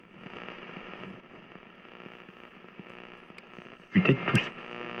Ridiculous.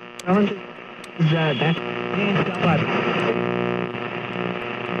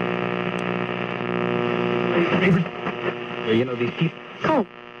 You know, these people. Oh.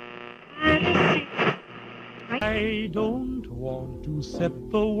 I don't want to set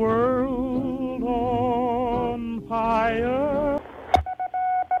the world on fire.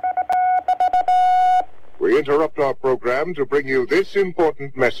 We interrupt our program to bring you this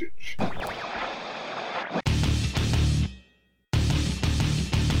important message.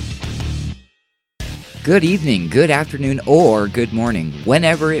 Good evening, good afternoon, or good morning,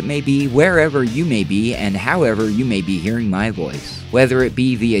 whenever it may be, wherever you may be, and however you may be hearing my voice. Whether it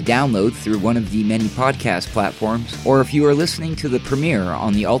be via download through one of the many podcast platforms, or if you are listening to the premiere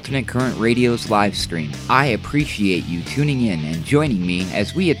on the Alternate Current Radio's live stream, I appreciate you tuning in and joining me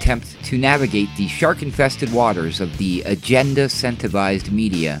as we attempt to navigate the shark-infested waters of the agenda-incentivized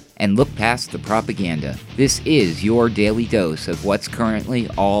media and look past the propaganda. This is your daily dose of what's currently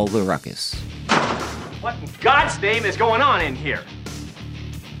all the ruckus. What in God's name is going on in here?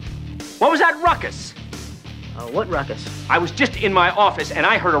 What was that ruckus? What ruckus? I was just in my office and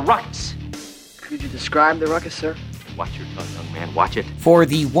I heard a ruckus. Could you describe the ruckus, sir? Watch your tongue, young man. Watch it. For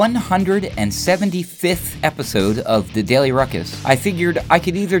the 175th episode of the Daily Ruckus, I figured I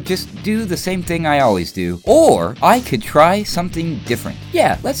could either just do the same thing I always do, or I could try something different.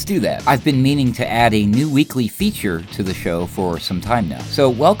 Yeah, let's do that. I've been meaning to add a new weekly feature to the show for some time now. So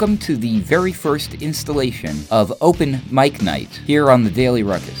welcome to the very first installation of Open Mic Night here on the Daily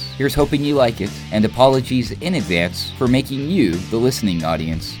Ruckus. Here's hoping you like it, and apologies in advance for making you, the listening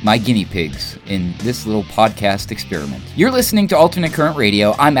audience, my guinea pigs in this little podcast experiment. You're listening to Alternate Current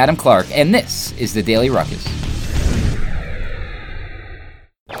Radio. I'm Adam Clark, and this is the Daily Ruckus.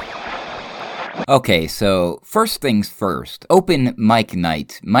 Okay, so first things first, Open Mic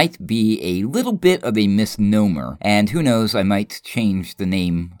Night might be a little bit of a misnomer, and who knows, I might change the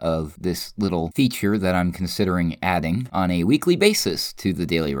name of this little feature that I'm considering adding on a weekly basis to the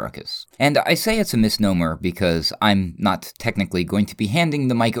Daily Ruckus. And I say it's a misnomer because I'm not technically going to be handing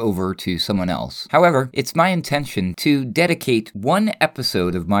the mic over to someone else. However, it's my intention to dedicate one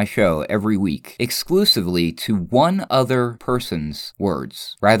episode of my show every week exclusively to one other person's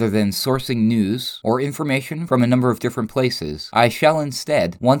words, rather than sourcing news or information from a number of different places. I shall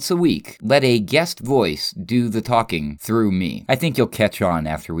instead, once a week, let a guest voice do the talking through me. I think you'll catch on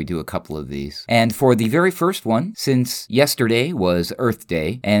after we do a couple of these. And for the very first one, since yesterday was Earth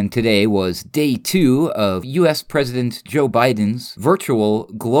Day, and today was day 2 of U.S. President Joe Biden's virtual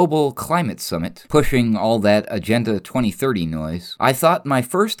Global Climate Summit, pushing all that Agenda 2030 noise, I thought my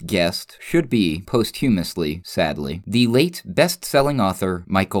first guest should be, posthumously, sadly, the late best-selling author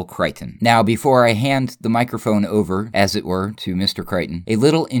Michael Crichton. Now, before I hand the microphone over, as it were, to Mr. Crichton, a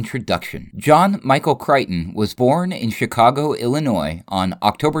little introduction. John Michael Crichton was born in Chicago, Illinois on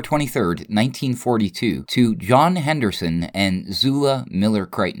October 23, 1942, to John Henderson and Zula Miller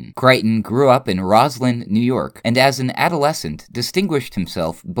Crichton. Crichton grew up in Roslyn, New York, and as an adolescent distinguished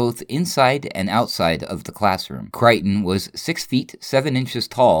himself both inside and outside of the classroom. Crichton was 6 feet 7 inches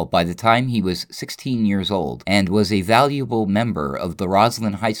tall by the time he was 16 years old, and was a valuable member of the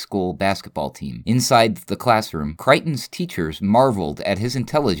Roslyn High School basketball team. Inside the classroom, Crichton's teachers marveled at his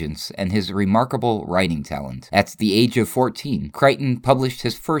intelligence and his remarkable writing talent. At the age of 14, Crichton published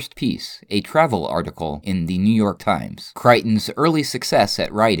his first piece, a travel article in the New York Times. Crichton's early success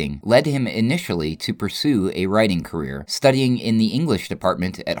at writing led him initially to pursue a writing career, studying in the English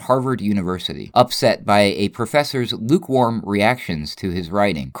department at Harvard University. Upset by a professor's lukewarm reactions to his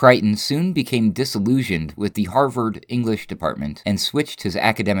writing, Crichton soon became disillusioned with the Harvard English department and switched his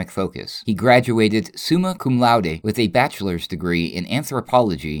academic focus. He graduated summa cum laude with a bachelor's degree in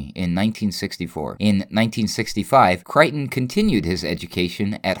anthropology in 1964. In 1965, Crichton continued his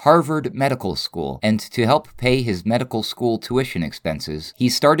education at Harvard Medical School, and to help pay his medical school tuition expenses, he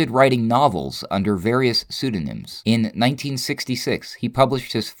started writing novels under various pseudonyms. In 1966, he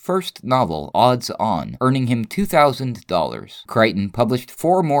published his first novel, Odds On, earning him $2,000. Crichton published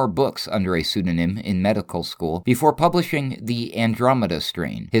 4 more books under a pseudonym in medical school before publishing The Andromeda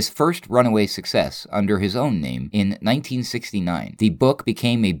Strain, his first runaway success under his own name, in 1969. The book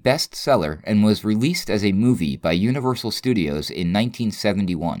became a bestseller and was released as a movie by Universal Studios in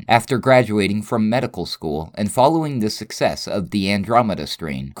 1971. After graduating from medical school and following the success of The Andromeda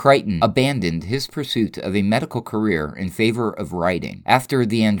Strain, Crichton abandoned his pursuit of a medical career in favor of writing. After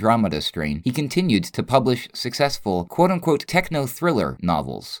The Andromeda Strain, he continued to publish successful quote-unquote techno-thriller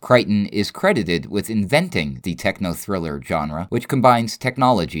novels. Crichton is credited with inventing the techno-thriller genre, which combines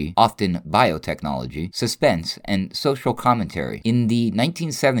technology, often biotechnology, suspense, and social commentary. In the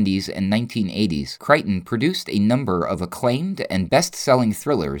 1970s and 1980s, Crichton produced a number of acclaimed and best-selling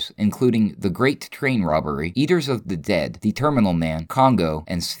thrillers, including The Great Train Robbery, Eaters of the Dead, The Terminal Man, Congo,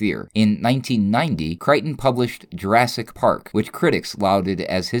 and Sphere. In 1990, Crichton published Jurassic Park, which critics lauded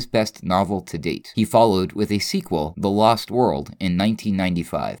as his best novel to date. He followed with a sequel, The Lost World, in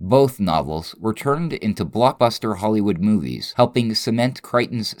 1995. Both novels were turned into blockbuster Hollywood movies, helping cement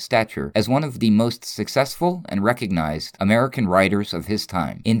Crichton's stature as one of the most successful and recognized American writers of his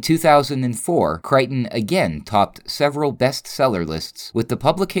time. In 2004, Crichton again topped several bestseller lists with the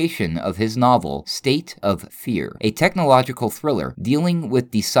publication of his novel State of Fear, a technological thriller dealing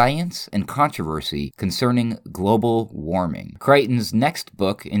with the science and controversy concerning global warming. Crichton's next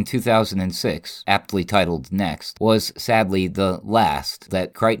book in 2006, aptly titled Next, was sadly the last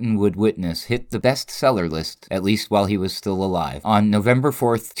that Crichton would witness hit the bestseller list, at least while he was still alive. On November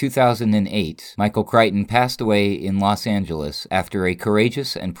 4th, 2008, Michael Crichton passed away in Los Angeles after a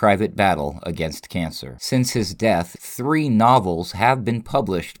courageous and private battle against cancer. Since his death, 3 novels have been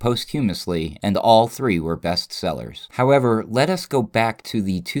published posthumously, and all 3 were bestsellers. However, let us go back to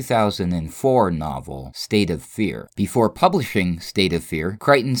the 2004 novel, State of Fear. Before publishing State of Fear,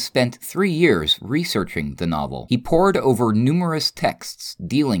 Crichton spent 3 years researching the novel. He pored over numerous texts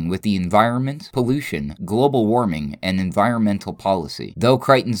dealing with the environment, pollution, global warming, and environmental policy. Though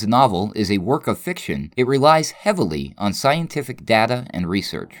Crichton's novel is a work of fiction, it relies heavily on scientific data and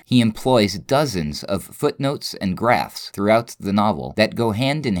research. He employs dozens of footnotes and graphs throughout the novel that go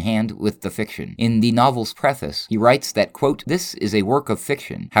hand in hand with the fiction. In the novel's preface, he writes that, quote, "This is a work of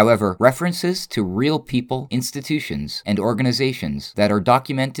fiction. However, references to real people, institutions, and organizations that are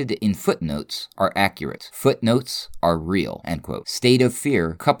documented in footnotes are accurate. Footnotes are real," end quote. State of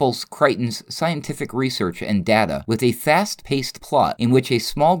Fear couples Crichton's scientific research and data with a fast-paced plot in which a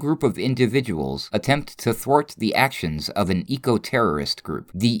small group of individuals attempt to thwart the actions of an eco-terrorist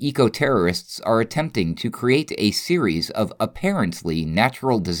group. The eco-terrorists are attempting to create a series of apparently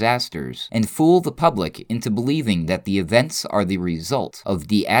natural disasters and fool the public into believing that the events are the result of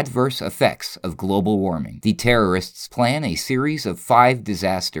the adverse effects of global warming. The terrorists plan a series of 5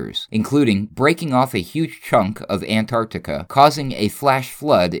 disasters, including breaking off a huge chunk of Antarctica, causing a flash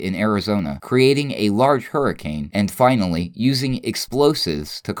flood in Arizona, creating a large hurricane, and finally using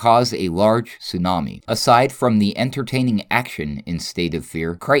explosives to cause a large tsunami. Aside from the entertaining action in State of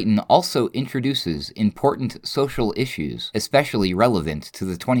Fear, Crichton also introduces important social issues, especially relevant to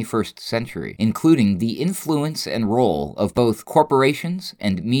the 21st century, including the influence and role of both corporations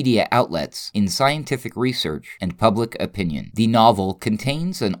and media outlets in scientific research and public opinion. The novel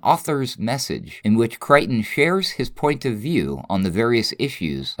contains an author's message in which Crichton shares his point of view on the various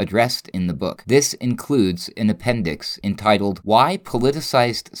issues addressed in the book. This includes an appendix entitled Why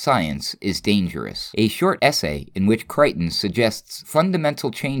Politicized Science is Dangerous, a short essay in which Crichton suggests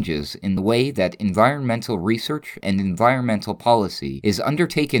fundamental changes in the way that environmental research and environmental policy is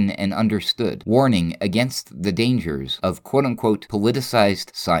undertaken and understood, warning against the dangers of quote-unquote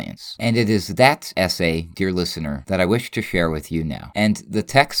politicized science. And it is that essay, dear listener, that I wish to share with you now. And the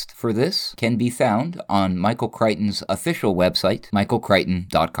text for this can be found on Michael Crichton's official website,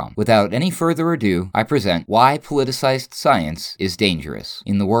 michaelcrichton.com. Without any further ado, I present Why Politicized Science is Dangerous,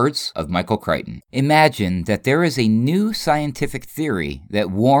 in the words of Michael Crichton. Imagine that there is a new scientific theory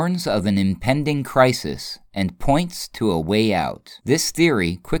that warns of an impending crisis and points to a way out. This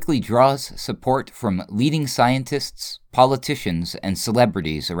theory quickly draws support from leading scientists, politicians, and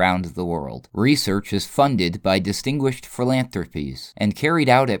celebrities around the world. Research is funded by distinguished philanthropies and carried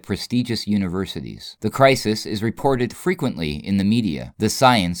out at prestigious universities. The crisis is reported frequently in the media. The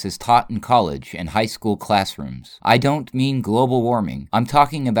science is taught in college and high school classrooms. I don't mean global warming. I'm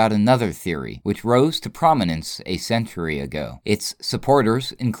talking about another theory, which rose to prominence a century ago. Its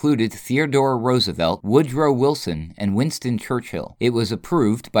supporters included Theodore Roosevelt, Woodrow Wilson, and Winston Churchill. It was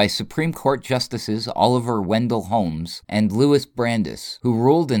approved by Supreme Court Justices Oliver Wendell Holmes and Louis Brandeis, who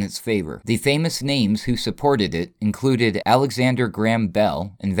ruled in its favor. The famous names who supported it included Alexander Graham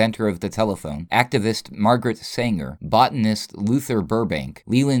Bell, inventor of the telephone, activist Margaret Sanger, botanist Luther Burbank,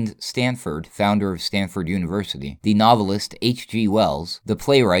 Leland Stanford, founder of Stanford University, the novelist H.G. Wells, the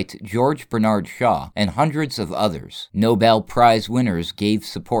playwright George Bernard Shaw, and hundreds of others. Nobel Prize winners gave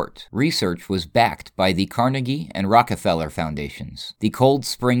support. Research was backed by the Carnegie and Rockefeller Foundations. The Cold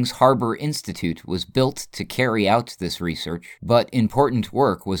Springs Harbor Institute was built to carry out this research, but important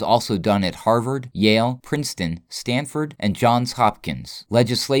work was also done at Harvard, Yale, Princeton, Stanford, and Johns Hopkins.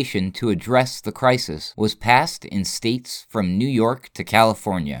 Legislation to address the crisis was passed in states from New York to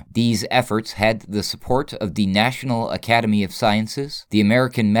California. These efforts had the support of the National Academy of Sciences, the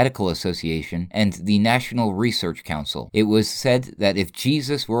American Medical Association, and the National Research Council. It was said that if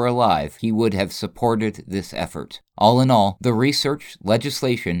Jesus were alive, he would have supported this effort. All in all, the research,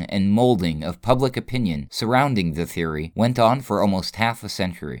 legislation, and molding of public opinion surrounding the theory went on for almost half a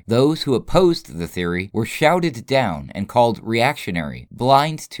century. Those who opposed the theory were shouted down and called reactionary,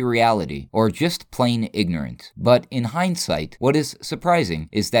 blind to reality, or just plain ignorant. But in hindsight, what is surprising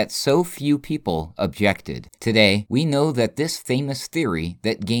is that so few people objected. Today, we know that this famous theory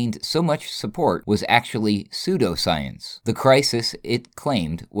that gained so much support was actually pseudoscience. The crisis it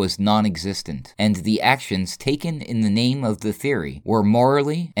claimed was non-existent, and the actions taken in the name of the theory were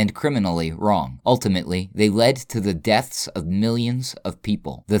morally and criminally wrong. Ultimately, they led to the deaths of millions of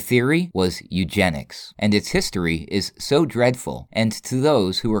people. The theory was eugenics, and its history is so dreadful, and to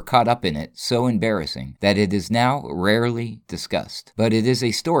those who were caught up in it, so embarrassing, that it is now rarely discussed. But it is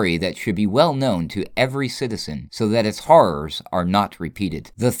a story that should be well known to every citizen, so that its horrors are not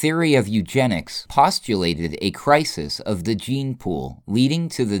repeated. The theory of eugenics postulated a crisis of the gene pool, leading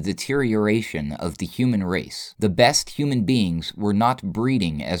to the deterioration of the human race. The best human beings were not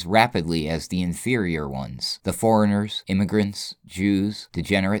breeding as rapidly as the inferior ones. The foreigners, immigrants, Jews,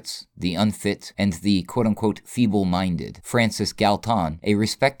 degenerates, the unfit, and the quote-unquote feeble-minded. Francis Galton, a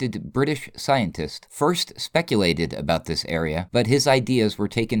respected British scientist, first speculated about this area, but his ideas were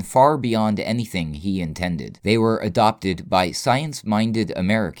taken far beyond anything he intended. They were adopted by science-minded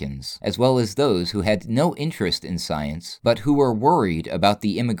Americans, as well as those who had no interest in science, but who were worried about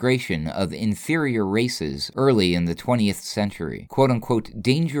the immigration of inferior races early in the 20th century, quote-unquote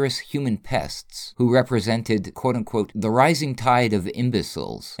dangerous human pests who represented quote-unquote the rising tide of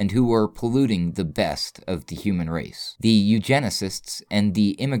imbeciles and who were polluting the best of the human race. The eugenicists and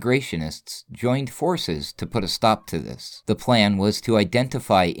the immigrationists joined forces to put a stop to this. The plan was to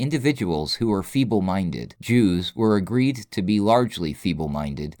identify individuals who were feeble-minded. Jews were agreed to be largely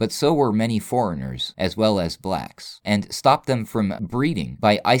feeble-minded, but so were many foreigners, as well as blacks, and stop them from breeding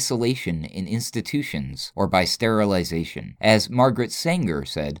by isolation in institutions or by sterilization. As Margaret Sanger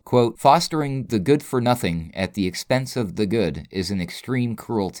said, quote, "Fostering the good for nothing at the expense of the good is an extreme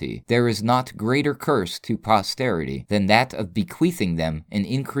cruelty. There is not greater curse to posterity than that of bequeathing them an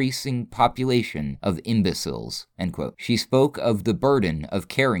increasing population of imbeciles," end quote. She spoke of the burden of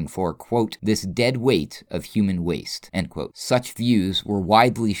caring for, quote, "this dead weight of human waste," end quote. Such views were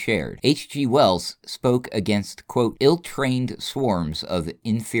widely shared. H.G. Wells spoke against, quote, "ill-trained swarms of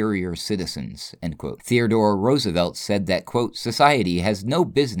inferior citizens," end quote. Theodore Roosevelt said that, quote, "society has no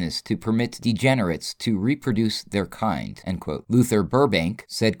business to permit degenerates to reproduce their kind," end quote. Luther Burbank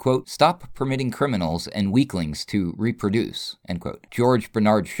said, quote, "Stop permitting criminals and weaklings to reproduce," end quote. George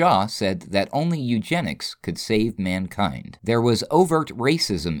Bernard Shaw said that only eugenics could save mankind. There was overt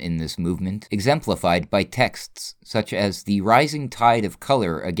racism in this movement, exemplified by texts such as The Rising Tide of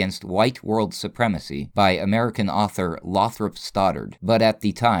Color Against White World Supremacy by American author Lothrop Stoddard. But at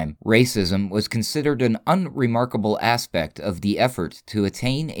the time, racism was considered an unremarkable aspect of the effort to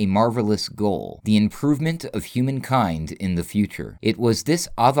attain a marvelous goal, the improvement of humankind in the future. It was this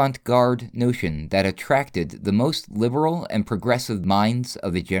avant-garde notion that attracted the most liberal and progressive minds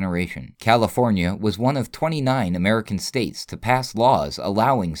of a generation. California was one of 29 American states to pass laws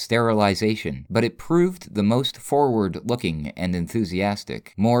allowing sterilization, but it proved the most forward-looking and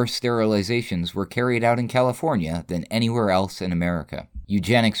enthusiastic. More sterilizations were carried out in California than anywhere else in America.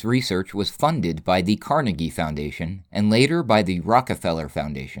 Eugenics research was funded by the Carnegie Foundation and later by the Rockefeller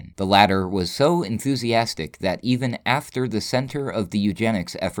Foundation. The latter was so enthusiastic that even after the center of the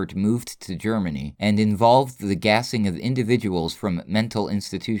eugenics effort moved to Germany and involved the gassing of individuals from mental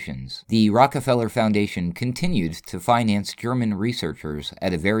institutions, the Rockefeller Foundation continued to finance German researchers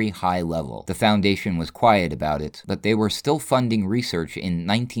at a very high level. The foundation was quiet about it, but they were still funding research in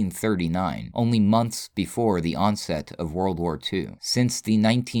 1939, only months before the onset of World War II. Since the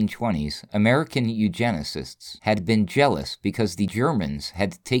 1920s, American eugenicists had been jealous because the Germans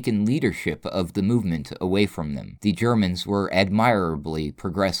had taken leadership of the movement away from them. The Germans were admirably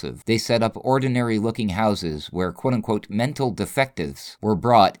progressive. They set up ordinary-looking houses where quote-unquote mental defectives were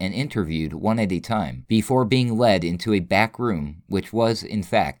brought and interviewed one at a time, before being led into a back room, which was, in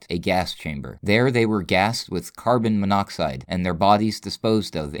fact, a gas chamber. There they were gassed with carbon monoxide and their bodies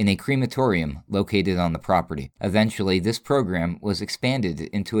disposed of in a crematorium located on the property. Eventually, this program was expanded expanded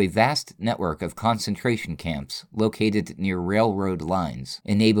into a vast network of concentration camps located near railroad lines,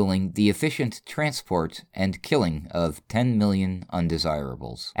 enabling the efficient transport and killing of 10 million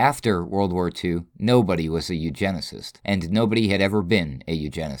undesirables. After World War II, nobody was a eugenicist, and nobody had ever been a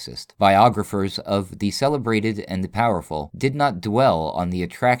eugenicist. Biographers of the celebrated and the powerful did not dwell on the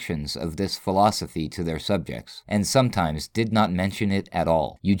attractions of this philosophy to their subjects, and sometimes did not mention it at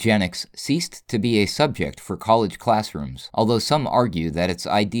all. Eugenics ceased to be a subject for college classrooms, although some argue that its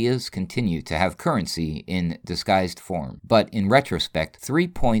ideas continue to have currency in disguised form. But in retrospect, 3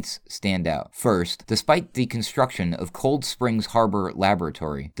 points stand out. First, despite the construction of Cold Springs Harbor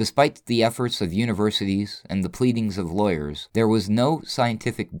Laboratory, despite the efforts of universities and the pleadings of lawyers, there was no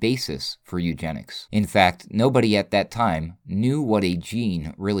scientific basis for eugenics. In fact, nobody at that time knew what a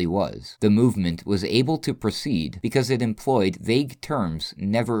gene really was. The movement was able to proceed because it employed vague terms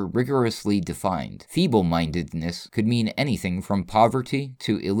never rigorously defined. Feeble-mindedness could mean anything from poverty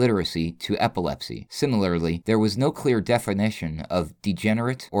to illiteracy to epilepsy. Similarly, there was no clear definition of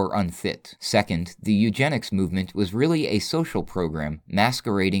degenerate or unfit. Second, the eugenics movement was really a social program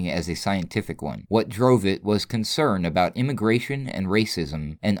masquerading as a scientific one. What drove it was concern about immigration and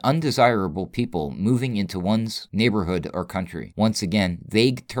racism and undesirable people moving into one's neighborhood or country. Once again,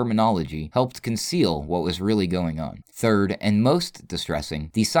 vague terminology helped conceal what was really going on. Third, and most distressing,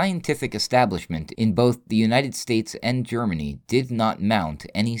 the scientific establishment in both the United States and Germany did not mount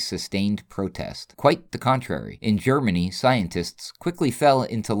any sustained protest. Quite the contrary. In Germany, scientists quickly fell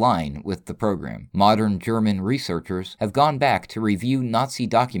into line with the program. Modern German researchers have gone back to review Nazi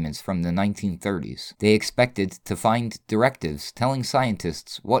documents from the 1930s. They expected to find directives telling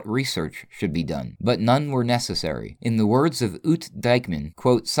scientists what research should be done, but none were necessary. In the words of Ute Dijkman,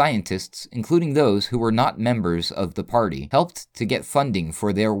 quote, scientists, including those who were not members of the party, helped to get funding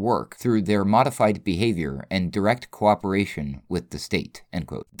for their work through their modified behavior and direct cooperation with the state, end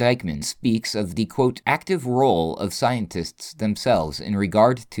quote. Dijkman speaks of the, quote, active role of scientists themselves in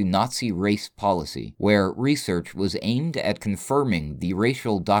regard to Nazi race policy, where research was aimed at confirming the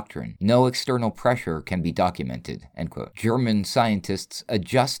racial doctrine. No external pressure can be documented, end quote. German scientists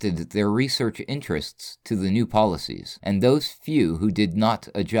adjusted their research interests to the new policies, and those few who did not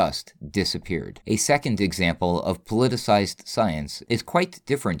adjust disappeared. A second example of politicized science is quite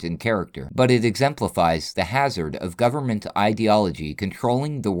different in character, but it exemplifies the hazard of government ideology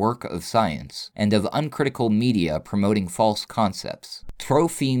controlling the work of science, and of uncritical media promoting false concepts.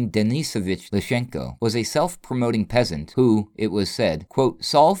 Trofim Denisovich Lyshenko was a self-promoting peasant who, it was said, quote,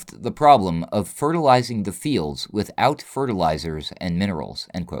 solved the problem of fertilizing the fields without fertilizers and minerals,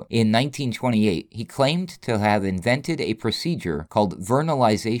 end quote. In 1928, he claimed to have invented a procedure called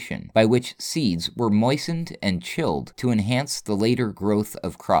vernalization, by which seeds were moistened and chilled to enhance the later growth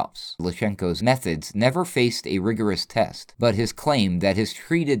of crops. Lyshenko's methods never faced a rigorous test, but his claim that his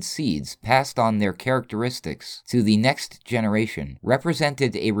treated seeds passed on their characteristics to the next generation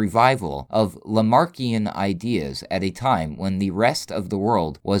represented a revival of Lamarckian ideas at a time when the rest of the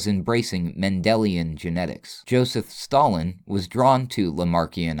world was embracing Mendelian genetics. Joseph Stalin was drawn to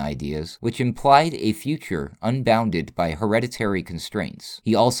Lamarckian ideas, which implied a future unbounded by hereditary constraints.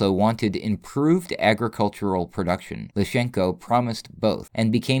 He also wanted improved agricultural production. Lyshenko promised both,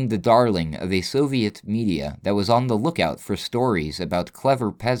 and became the darling of a Soviet media that was on the lookout for stories about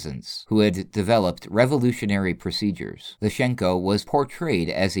clever peasants who had developed revolutionary procedures. Lyshenko was portrayed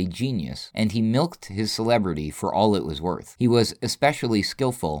as a genius, and he milked his celebrity for all it was worth. He was especially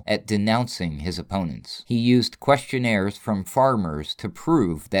skillful at denouncing his opponents. He used questionnaires from farmers to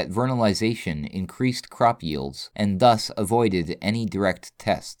prove that vernalization increased crop yields, and thus avoided any direct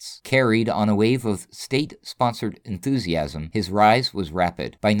tests. Carried on a wave of state-sponsored enthusiasm, his rise was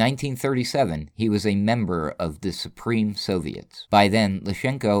rapid. By 1937, he was a member of the Supreme Soviet. By then,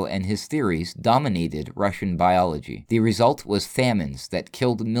 Lyshenko and his theories dominated Russian biology. The result was famines that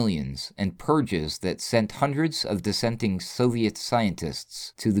killed millions, and purges that sent hundreds of dissenting Soviet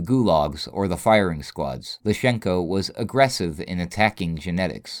scientists to the gulags or the firing squads. Lyshenko was aggressive in attacking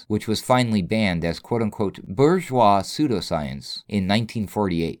genetics, which was finally banned as quote-unquote bourgeois pseudoscience in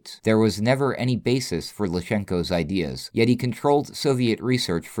 1948. There was never any basis for Lyshenko's ideas, yet he controlled Soviet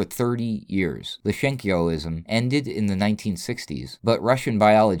research for 30 years. Lyshenkoism ended in the 1960s, but Russian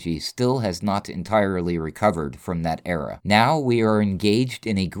biology still has not entirely recovered from that era. Now we are are engaged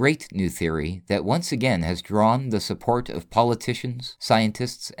in a great new theory that once again has drawn the support of politicians,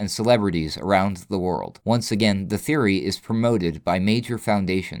 scientists, and celebrities around the world. Once again, the theory is promoted by major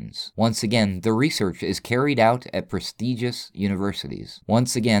foundations. Once again, the research is carried out at prestigious universities.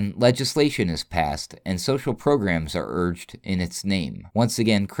 Once again, legislation is passed, and social programs are urged in its name. Once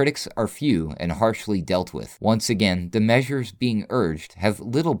again, critics are few and harshly dealt with. Once again, the measures being urged have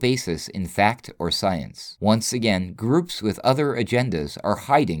little basis in fact or science. Once again, groups with other agendas are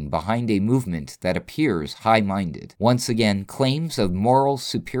hiding behind a movement that appears high-minded. Once again, claims of moral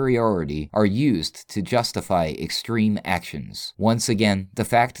superiority are used to justify extreme actions. Once again, the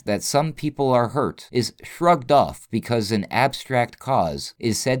fact that some people are hurt is shrugged off because an abstract cause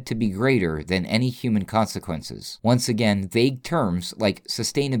is said to be greater than any human consequences. Once again, vague terms like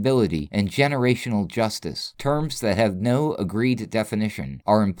sustainability and generational justice, terms that have no agreed definition,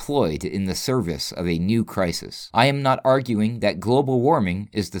 are employed in the service of a new crisis. I am not arguing that global warming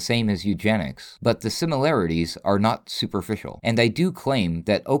is the same as eugenics, but the similarities are not superficial, and I do claim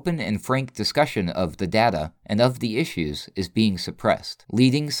that open and frank discussion of the data and of the issues is being suppressed.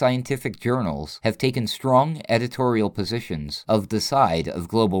 Leading scientific journals have taken strong editorial positions of the side of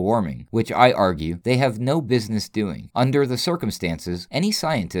global warming, which I argue they have no business doing. Under the circumstances, any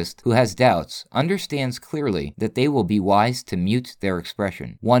scientist who has doubts understands clearly that they will be wise to mute their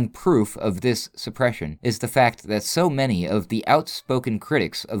expression. One proof of this suppression is the fact that so many of the outspoken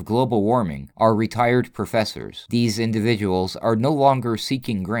critics of global warming are retired professors. These individuals are no longer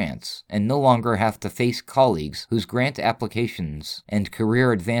seeking grants and no longer have to face colleagues whose grant applications and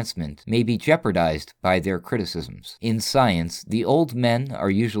career advancement may be jeopardized by their criticisms. In science, the old men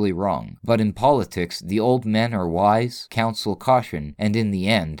are usually wrong, but in politics, the old men are wise, counsel caution, and in the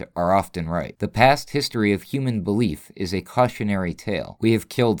end are often right. The past history of human belief is a cautionary tale. We have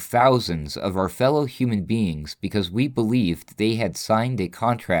killed thousands of our fellow human beings because we believed they had signed a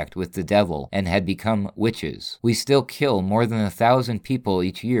contract with the devil and had become witches. We still kill more than 1,000 people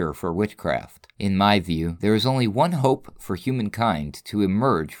each year for witchcraft. In my view, there is only one hope for humankind to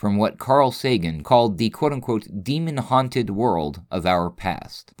emerge from what Carl Sagan called the quote-unquote demon-haunted world of our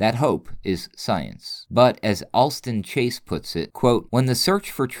past. That hope is science. But as Alston Chase puts it, quote, "When the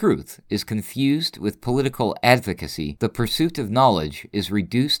search for truth is confused with political advocacy, the pursuit of knowledge is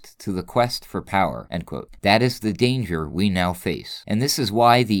reduced to the quest for power," end quote. That is the danger we now face. And this is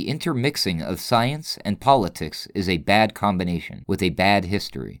why the intermixing of science and politics is a bad combination, with a bad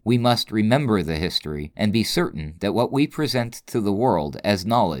history. We must remember the history and be certain that what we present to the world as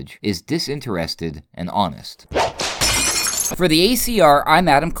knowledge is disinterested and honest. For the ACR, I'm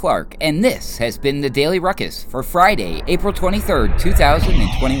Adam Clark, and this has been the Daily Ruckus for Friday, April 23rd,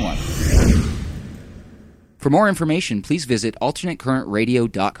 2021. For more information, please visit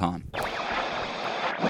alternatecurrentradio.com.